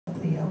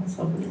on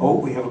somebody? Oh,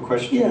 we have a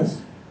question?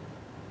 Yes.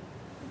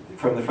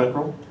 From the front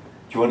row?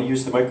 Do you want to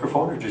use the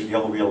microphone or just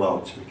yell real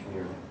loud so we can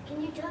hear you?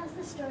 Can you tell us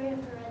the story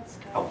of the red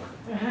scarf?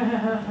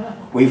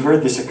 Oh. We've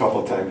heard this a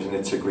couple times and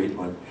it's a great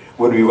one.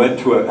 When we went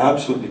to an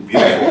absolutely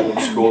beautiful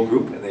school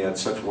group and they had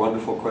such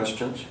wonderful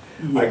questions,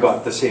 yes. I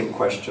got the same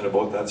question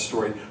about that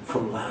story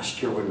from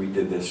last year when we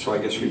did this, so I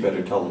guess we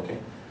better tell it, eh?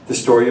 The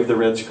story of the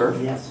red scarf?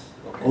 Yes.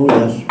 Okay. Oh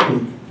yes,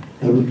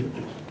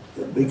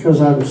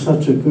 because I was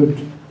such a good...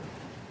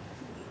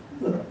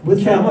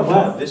 With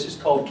camouflage. This is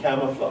called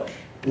camouflage.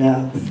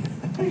 Yeah.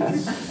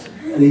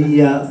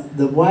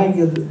 the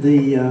wagon,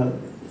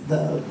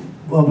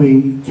 when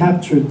we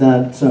captured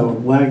that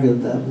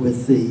wagon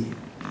with the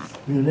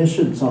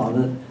munitions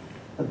on it,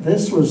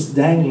 this was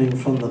dangling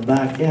from the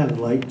back end,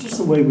 like just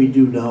the way we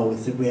do now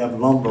with it. We have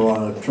lumber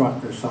on a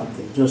truck or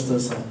something, just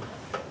as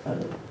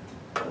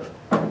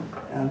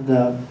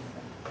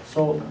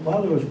so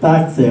while it was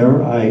back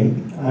there, I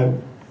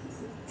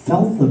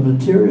felt the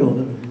material.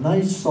 It was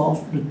nice,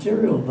 soft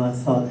material, and I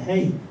thought,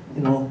 hey,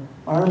 you know,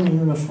 Army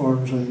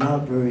uniforms are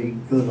not very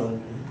good on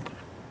me.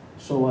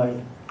 So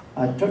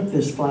I took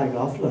this flag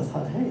off and I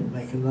thought, hey,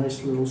 make a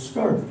nice little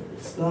scarf.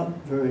 It's not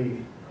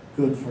very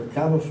good for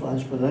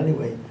camouflage, but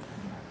anyway,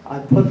 I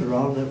put it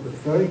on. It was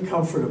very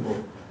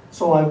comfortable.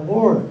 So I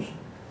wore it,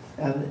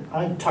 and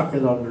I'd tuck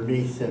it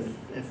underneath if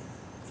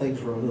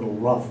things were a little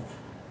rough.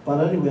 But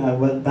anyway, I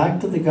went back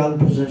to the gun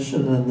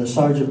position, and the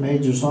sergeant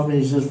major saw me.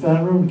 He says,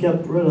 Van Roon,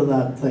 get rid of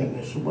that thing.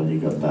 I said, what do you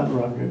got that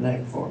around your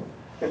neck for?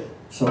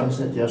 So I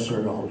said, yes,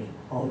 sir,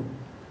 I'll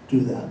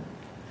do that.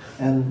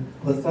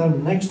 But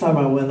then next time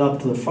I went up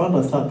to the front,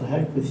 I thought, the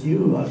heck with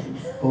you, I'm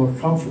more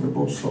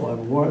comfortable, so I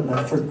wore it, and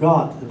I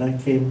forgot, and I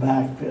came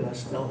back, and I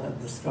still had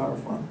the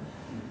scarf on.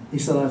 He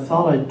said, I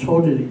thought I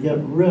told you to get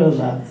rid of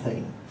that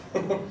thing.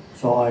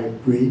 So I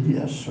agreed,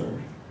 yes,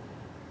 sir.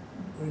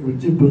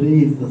 Would you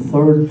believe the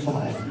third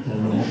time, you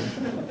know?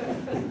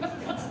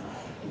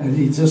 And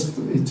he just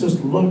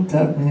looked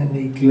at me and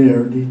he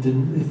glared. He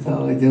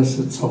thought, I guess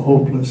it's a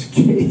hopeless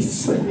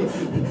case.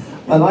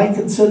 But I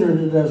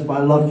considered it as my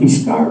lucky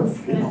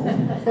scarf, you know.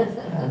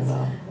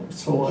 And,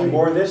 so he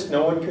wore this,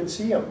 no one could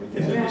see him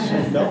because it was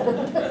so dull.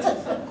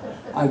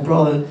 I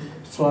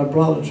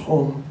brought it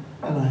home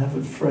and I have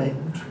it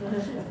framed.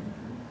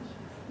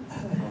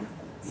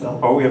 So.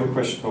 Oh, we have a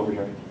question over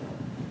here.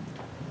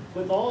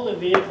 With all the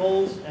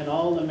vehicles and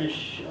all the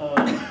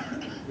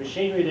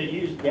machinery that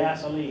used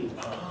gasoline,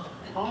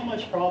 how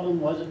much problem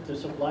was it to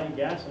supply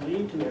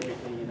gasoline to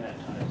everything in that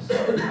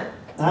time?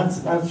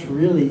 That's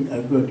really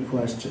a good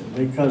question,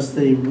 because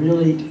they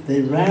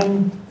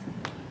ran,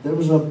 there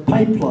was a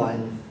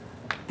pipeline,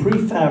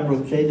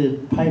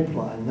 prefabricated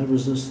pipeline. There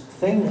was this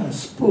thing, a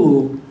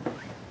spool,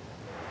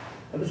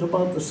 it was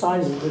about the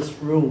size of this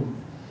room,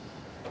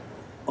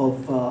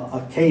 of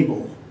a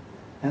cable.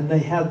 And they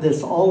had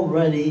this all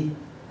ready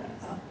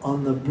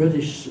on the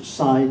British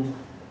side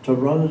to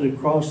run it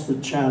across the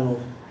channel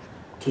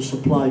to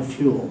supply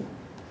fuel.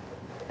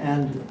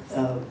 And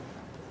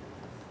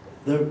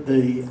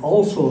they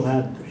also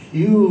had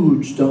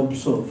huge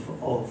dumps of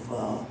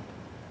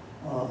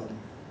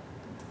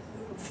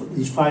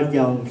these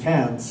 5-gallon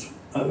cans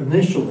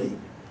initially,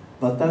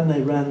 but then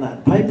they ran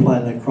that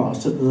pipeline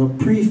across. It was a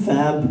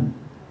prefab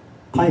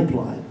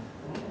pipeline,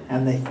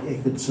 and they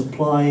could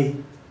supply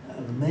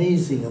an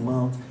amazing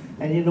amount.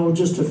 And you know,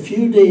 just a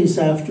few days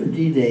after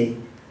D-Day,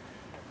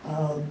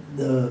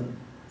 the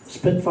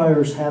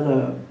Spitfires had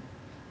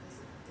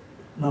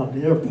not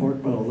an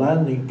airport, but a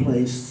landing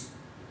place.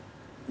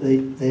 They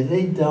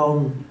laid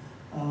down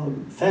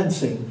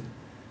fencing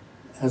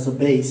as a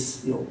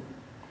base. You know,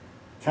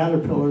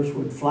 caterpillars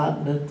would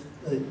flatten it.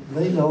 They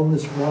laid down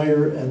this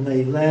wire and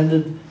they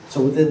landed.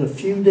 So within a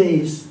few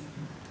days,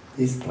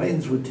 these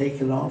planes were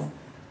taken off,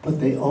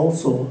 but they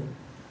also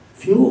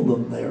fueled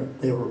them there.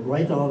 They were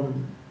right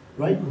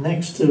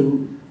next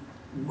to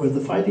where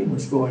the fighting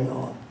was going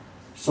on.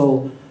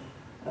 So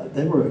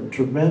they were a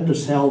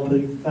tremendous help.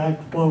 In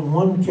fact,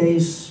 one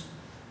case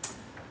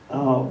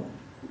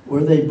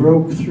where they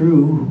broke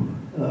through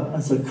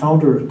as a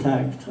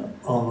counterattack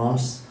on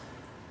us,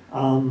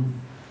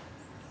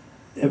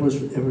 it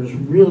was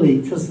really,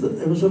 because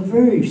it was a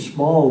very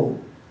small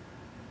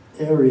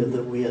area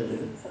that we had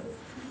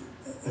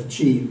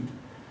achieved,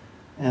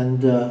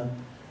 and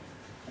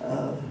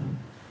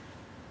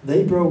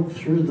they broke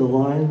through the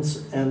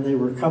lines and they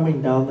were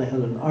coming down. They had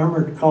an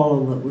armored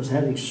column that was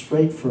heading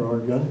straight for our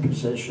gun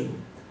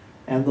position,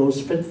 and those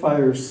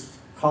Spitfires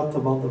caught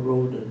them on the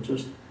road and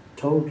just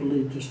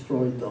totally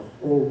destroyed the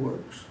whole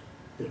works.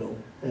 You know,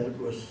 it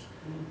was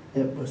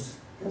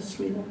yes,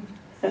 sweetheart.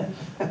 Why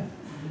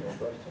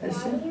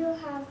do you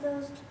have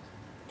those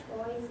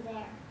toys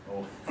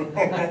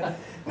there?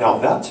 Now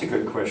that's a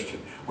good question.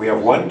 We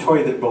have one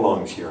toy that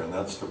belongs here, and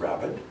that's the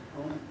rabbit.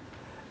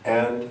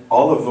 And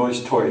all of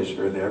those toys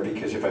are there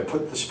because if I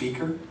put the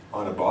speaker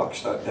on a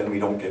box, then we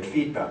don't get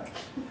feedback.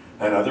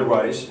 And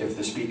otherwise, if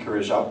the speaker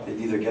is up, it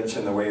either gets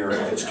in the way, or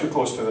if it's too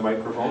close to the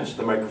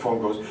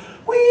microphone goes,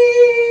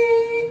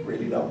 whee,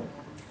 really loud.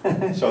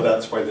 So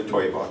that's why the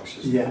toy box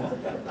is there.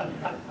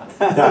 Yeah.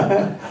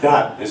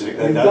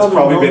 That's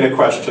probably been a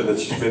question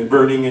that's been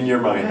burning in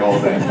your mind all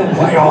day.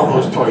 Why all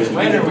those toys? Do we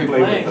When get are to we play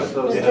playing with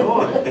with them?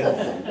 those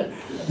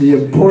toys? The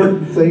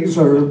important things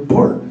are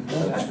important,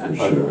 that's for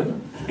But sure.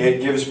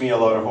 it gives me a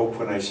lot of hope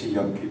when I see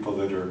young people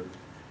that are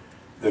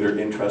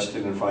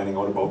interested in finding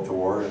out about the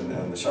war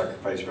and the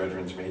sacrifice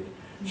veterans made.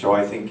 So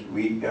I think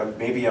we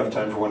maybe have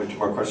time for 1 or 2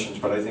 more questions,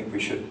 but I think we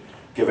should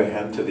give a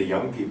hand to the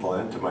young people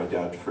and to my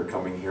dad for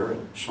coming here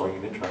and showing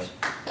an interest.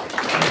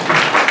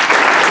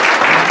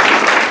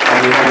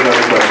 And we have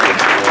another question.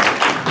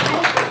 I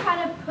don't know how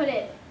to put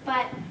it,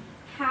 but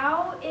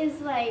how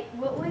is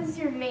what was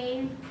your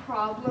main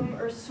problem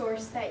or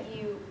source that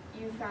you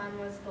found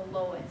was the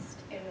lowest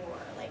in war?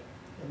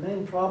 The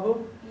main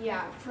problem?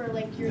 Yeah, for your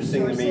The sources.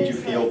 thing that made you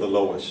feel the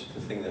lowest,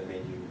 the thing that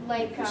made you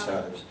the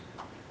saddest.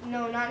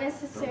 No, not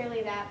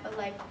necessarily that, but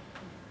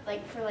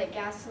for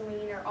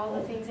gasoline or all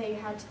the things that you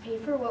had to pay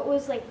for. What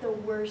was the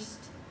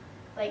worst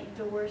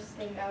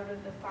thing out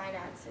of the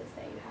finances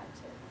that you had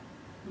to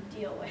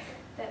deal with,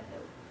 that the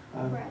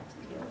war had to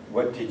deal with?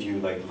 What did you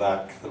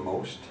lack the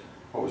most?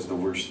 What was the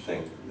worst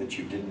thing that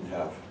you didn't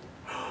have?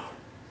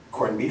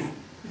 Corned beef?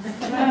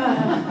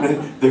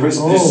 There's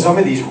some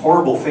of these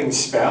horrible things,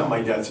 spam.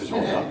 My dad says,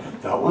 oh,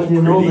 that was Well,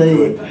 you know, pretty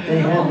good.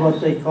 they had what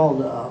they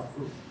called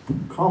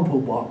compo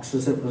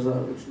boxes. It was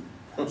a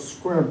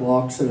square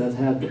box and it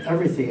had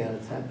everything in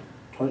it. It had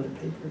toilet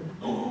paper,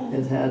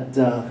 it had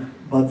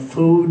but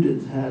food,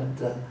 it had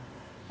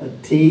a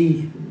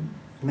tea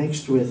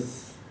mixed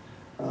with,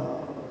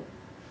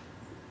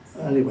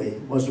 anyway,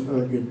 it wasn't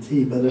very good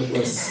tea, but it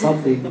was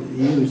something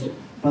used.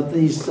 But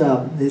these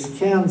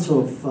cans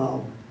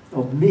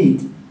of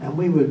meat, and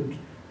we would,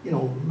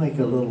 make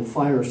a little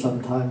fire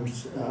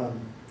sometimes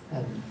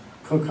and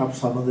cook up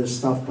some of this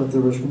stuff. But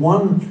there was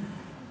one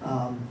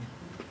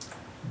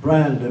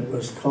brand that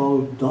was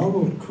called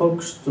Donald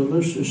Cook's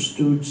Delicious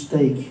Stewed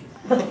Steak.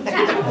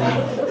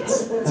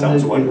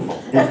 Sounds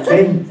wonderful.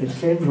 It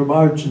came from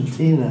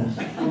Argentina,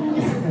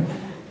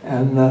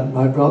 and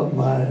my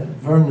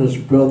Verna's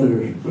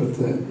brother with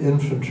the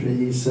infantry,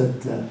 he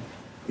said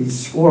he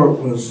swore it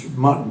was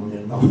mutton,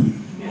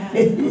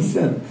 he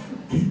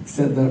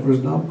said there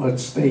was not much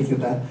steak in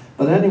that.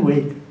 But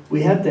anyway,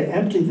 we had to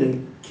empty the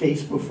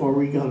case before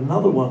we got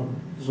another one,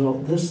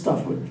 so this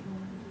stuff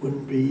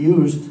wouldn't be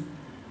used.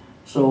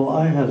 So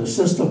I had a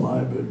system.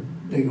 I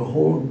would dig a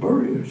hole and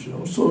bury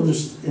it. So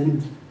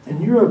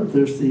in Europe,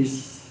 there's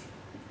these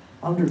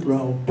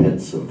underground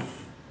pits of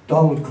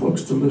Donald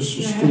Cook's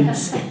Delicious Stewed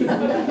Steak.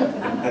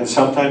 And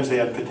sometimes they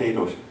had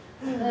potatoes.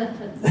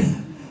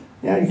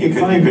 Yeah, You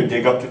could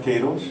dig up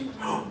potatoes.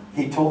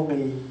 He told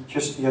me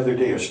just the other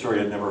day a story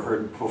I'd never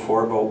heard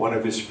before about one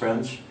of his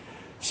friends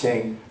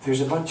saying,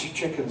 there's a bunch of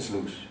chickens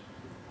loose.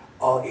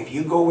 If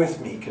you go with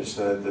me, because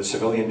the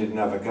civilian didn't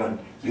have a gun,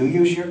 you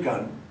use your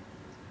gun,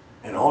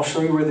 and I'll show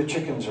you where the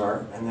chickens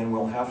are, and then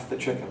we'll have the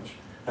chickens.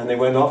 And they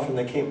went off and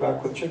they came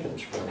back with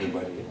chickens for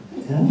everybody.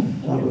 Yeah,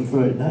 that was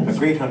very nice. A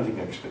great hunting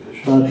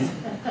expedition. But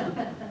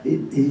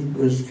he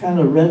was kind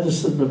of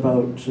reticent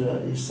about,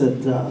 he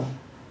said,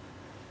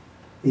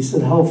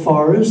 how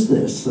far is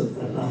this?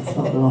 And I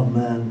thought, oh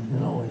man,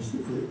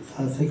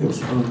 I think it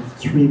was about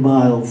 3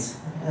 miles.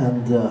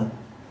 And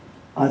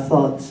I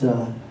thought,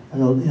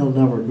 he'll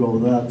never go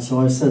that.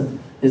 So I said,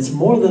 it's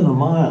more than a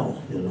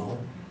mile,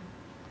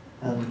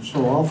 And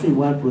so off he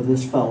went with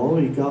this fellow.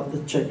 He got the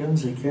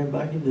chickens. He came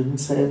back. He didn't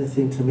say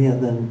anything to me.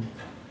 And then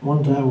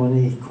one time when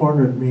he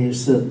cornered me, he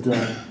said,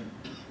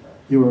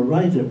 you were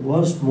right, it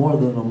was more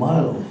than a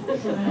mile.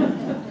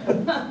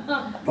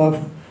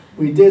 But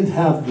we did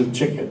have the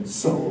chickens,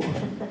 so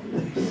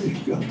there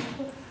you go.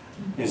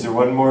 Is there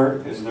one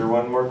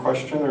more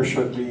question, or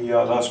should we,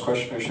 last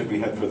question, or should we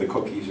head for the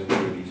cookies and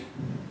goodies?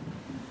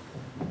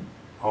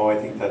 Oh, I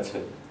think that's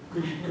it.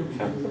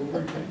 Yeah.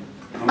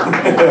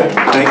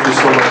 Thank you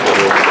so much,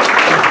 everyone.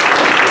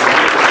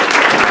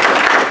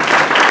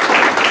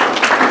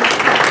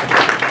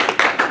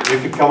 You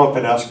could come up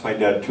and ask my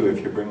dad too.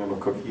 If you bring him a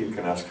cookie, you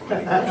can ask him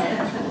any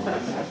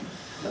questions.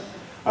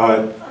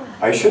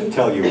 I should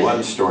tell you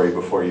one story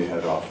before you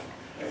head off.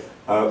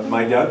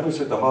 My dad was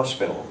at the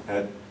hospital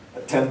at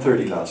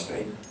 10:30 last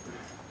night,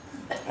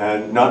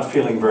 and not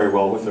feeling very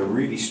well with a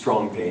really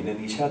strong pain, and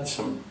he's had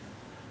some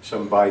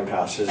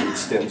bypasses and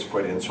stents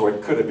put in, so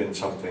it could have been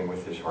something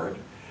with his heart.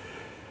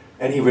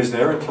 And he was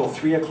there until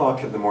 3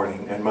 o'clock in the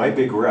morning, and I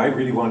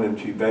really wanted him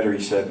to be better. He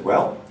said,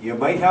 well, you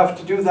might have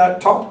to do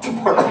that talk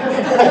tomorrow.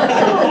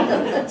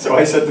 So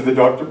I said to the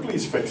doctor,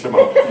 please fix him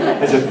up.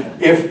 I said,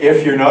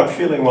 if you're not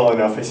feeling well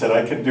enough, I said,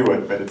 I can do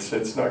it, but it's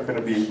not going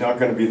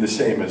to be the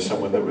same as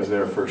someone that was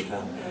there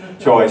firsthand.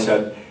 So I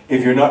said,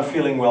 if you're not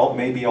feeling well,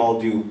 maybe I'll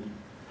do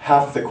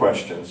half the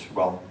questions.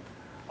 Well,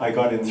 I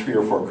got in 3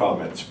 or 4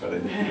 comments, but I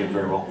didn't do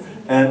very well.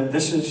 And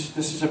this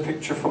is a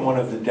picture from one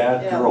of the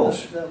dad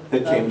girls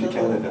that came to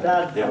Canada.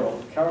 Dad girl,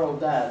 Carol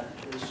Dad.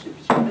 She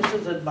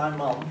visited my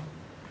mom,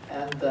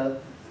 and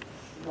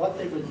what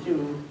they would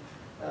do,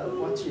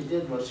 what she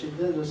did was she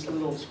did this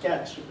little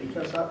sketch,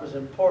 because that was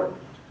important,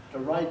 to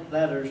write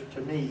letters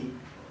to me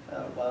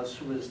while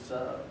she was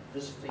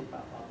visiting my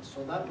mom.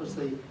 So that was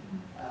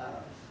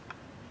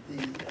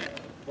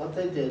what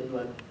they did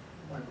when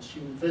she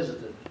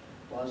visited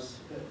was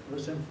it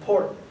was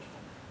important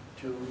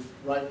to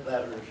write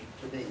letters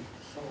to me.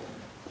 So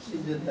she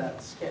did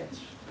that sketch.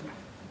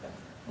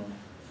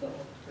 So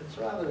it's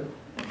rather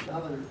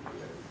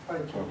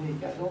quite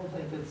unique. I don't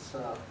think it's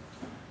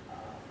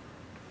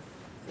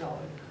you know,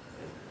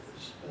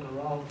 it's been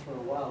around for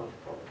a while, of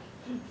course.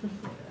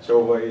 So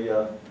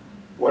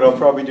what I'll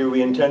probably do,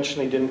 we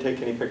intentionally didn't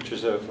take any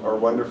pictures of our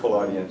wonderful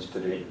audience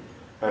today.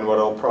 And what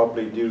I'll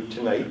probably do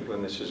tonight,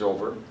 when this is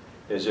over,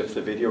 is if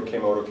the video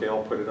came out okay,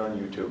 I'll put it on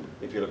YouTube.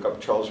 If you look up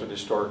Charleswood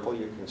Historical,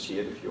 you can see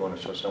it if you want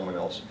to show someone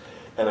else.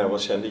 And I will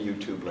send a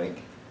YouTube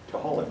link to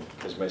Holland,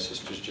 because my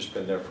sister's just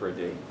been there for a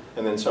day.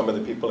 And then some of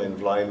the people in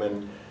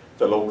Vlyman,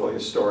 the local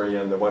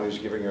historian, the one who's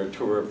giving her a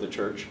tour of the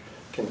church,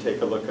 can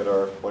take a look at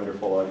our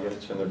wonderful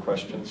audience and their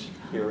questions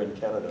here in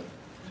Canada.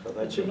 So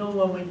But you know,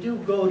 when we do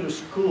go to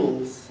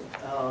schools,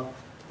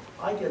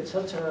 I get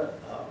such a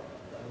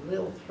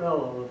real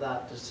thrill out of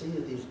that, to see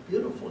these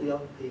beautiful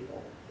young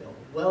people, you know,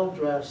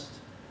 well-dressed,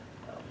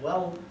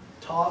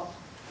 well-taught,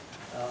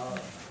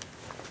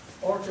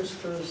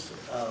 orchestras,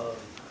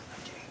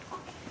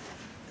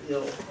 you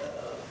know,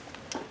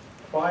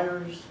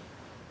 choirs,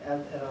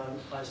 and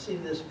I see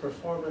this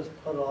performance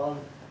put on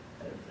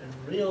in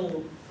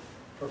real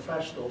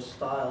professional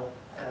style,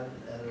 and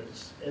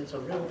it's a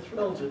real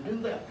thrill to do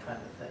that kind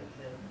of thing.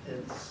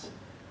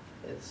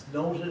 It's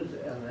noted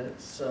and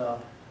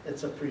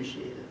it's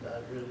appreciated. I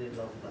really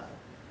love that.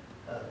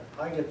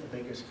 I get the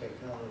biggest kick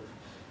out of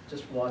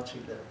just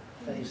watching their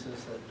faces,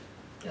 and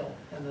you know,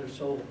 and they're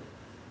so.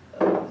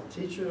 The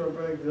teachers are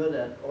very good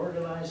at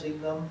organizing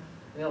them.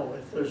 You know,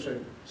 if there's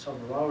some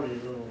rowdy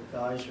little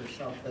guys or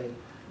something,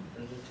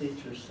 there's a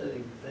teacher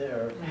sitting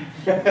there,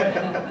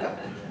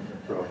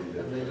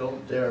 and they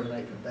don't dare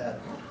make a bad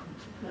one.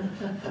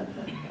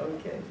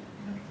 Okay.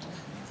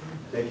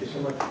 thank you so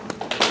much.